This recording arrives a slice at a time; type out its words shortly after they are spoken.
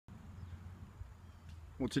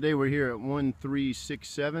Well, today we're here at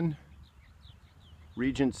 1367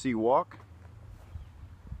 Regency Walk.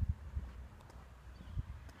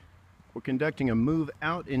 We're conducting a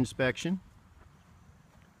move-out inspection.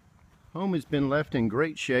 Home has been left in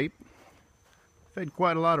great shape. We've had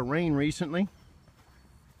quite a lot of rain recently.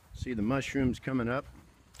 See the mushrooms coming up.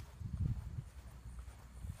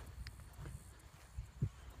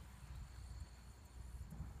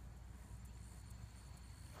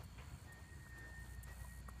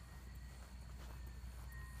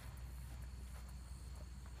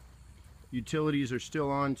 Utilities are still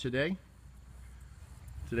on today.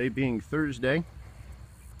 Today being Thursday,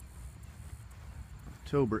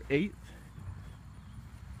 October 8th.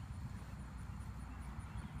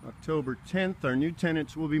 October 10th, our new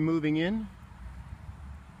tenants will be moving in.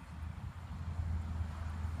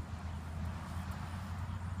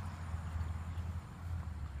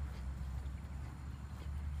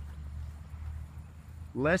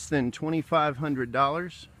 Less than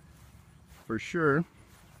 $2,500 for sure.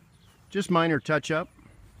 Just minor touch-up.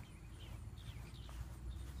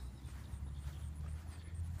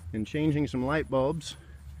 And changing some light bulbs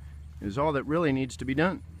is all that really needs to be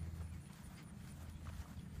done.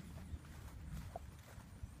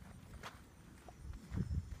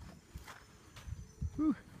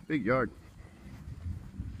 Whew, big yard.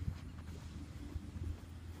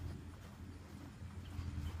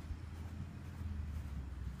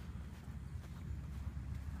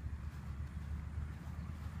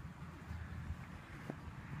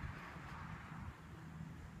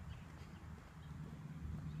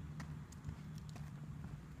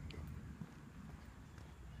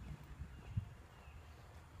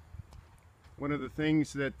 One of the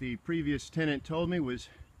things that the previous tenant told me was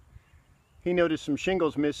he noticed some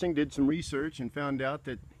shingles missing, did some research and found out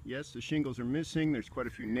that yes, the shingles are missing. There's quite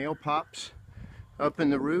a few nail pops up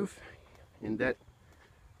in the roof, and that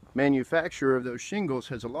manufacturer of those shingles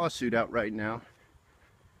has a lawsuit out right now.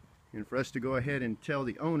 And for us to go ahead and tell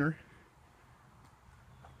the owner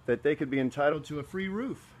that they could be entitled to a free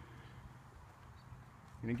roof.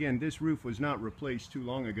 And again, this roof was not replaced too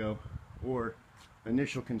long ago, or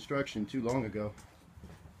initial construction too long ago.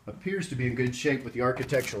 Appears to be in good shape with the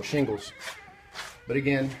architectural shingles, but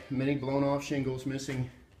again, many blown off shingles missing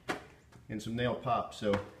and some nail pops.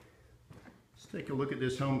 So let's take a look at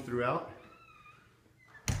this home throughout.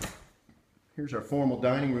 Here's our formal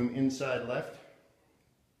dining room inside left.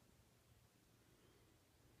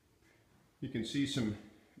 You can see some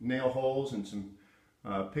nail holes and some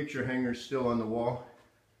picture hangers still on the wall.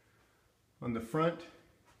 On the front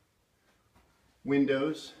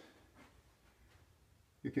windows,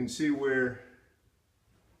 you can see where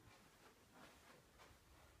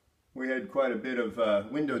we had quite a bit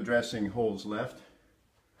of window dressing holes left.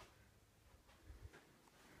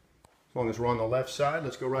 As long as we're on the left side,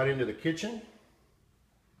 let's go right into the kitchen.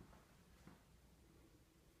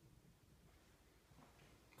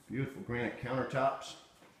 Beautiful granite countertops,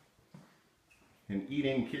 an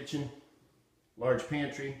eat-in kitchen, large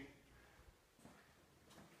pantry,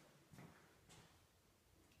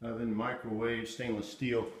 oven, microwave, stainless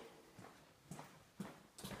steel.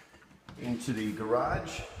 Into the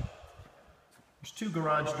garage. There's two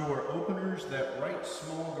garage door openers. That right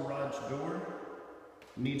small garage door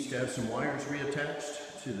needs to have some wires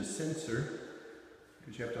reattached to the sensor,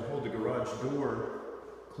 because you have to hold the garage door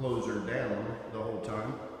closer down the whole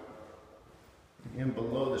time. And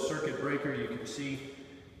below the circuit breaker, you can see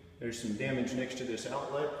there's some damage next to this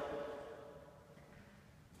outlet.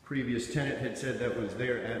 Previous tenant had said that was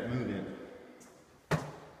there at move-in.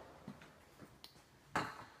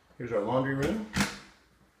 Here's our laundry room.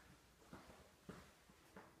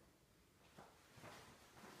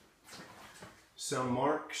 Some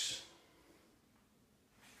marks.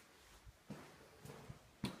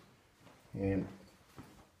 And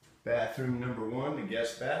bathroom number one, the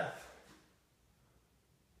guest bath.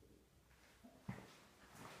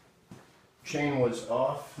 Chain was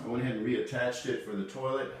off. I went ahead and reattached it for the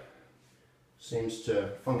toilet. Seems to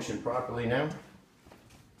function properly now.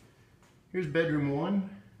 Here's bedroom one.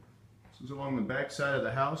 This is along the back side of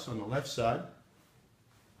the house on the left side.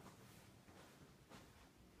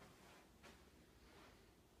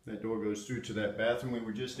 That door goes through to that bathroom we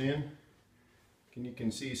were just in. And you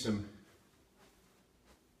can see some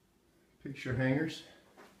picture hangers.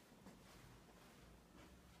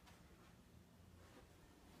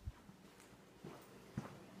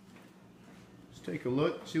 Take a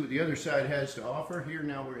look, see what the other side has to offer. Here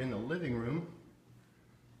now we're in the living room.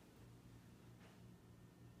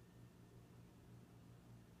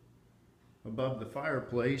 Above the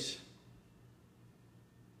fireplace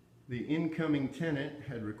The incoming tenant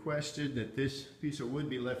had requested that this piece of wood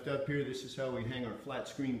be left up here. This is how we hang our flat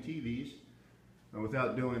screen TVs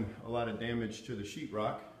without doing a lot of damage to the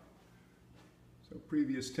sheetrock. So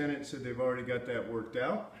previous tenant said they've already got that worked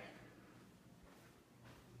out,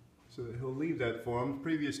 so that he'll leave that for them. The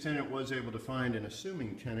previous tenant was able to find an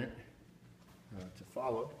assuming tenant to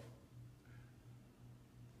follow.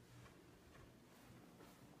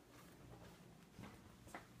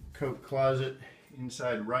 Coat closet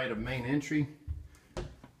inside right of main entry,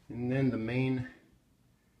 and then the main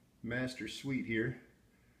master suite here.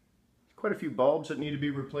 Quite a few bulbs that need to be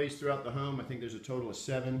replaced throughout the home. I think there's a total of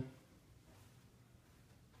 7.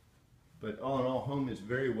 But all in all, home is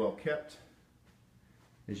very well kept.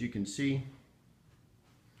 As you can see,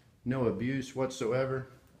 no abuse whatsoever,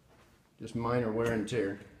 just minor wear and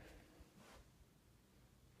tear.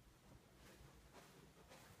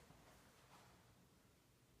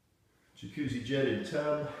 Jacuzzi jetted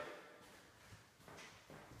tub,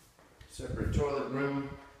 separate toilet room,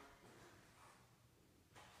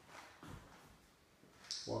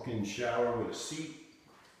 walk-in shower with a seat,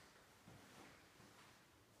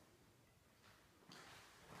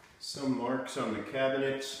 some marks on the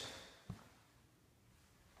cabinets,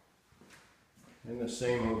 and the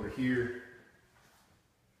same over here.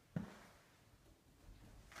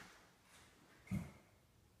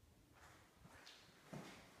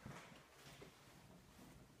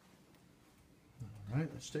 All right,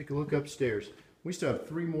 let's take a look upstairs. We still have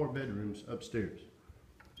 3 more bedrooms upstairs.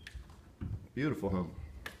 Beautiful home.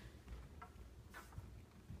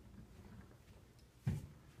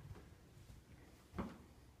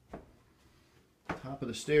 Top of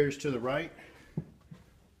the stairs to the right.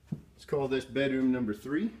 Let's call this bedroom number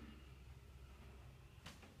 3.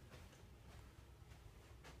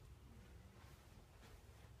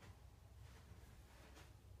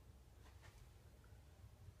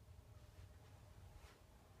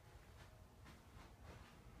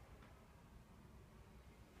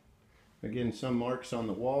 Again, some marks on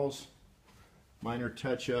the walls, minor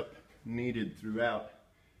touch-up needed throughout.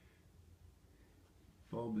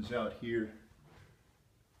 Bulb is out here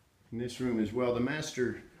in this room as well. The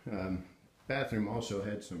master bathroom also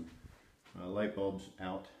had some light bulbs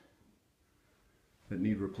out that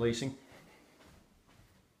need replacing.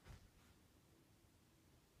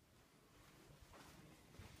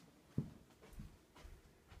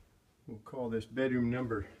 We'll call this bedroom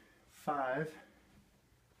number 5.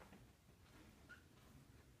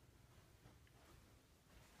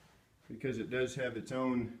 Because it does have its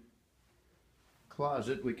own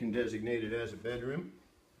closet, we can designate it as a bedroom.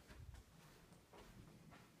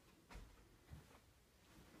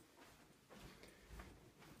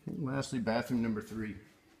 And lastly, bathroom number 3.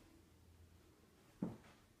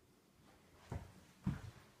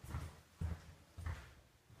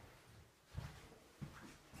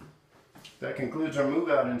 That concludes our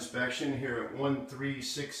move-out inspection here at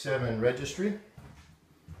 1367 Registry.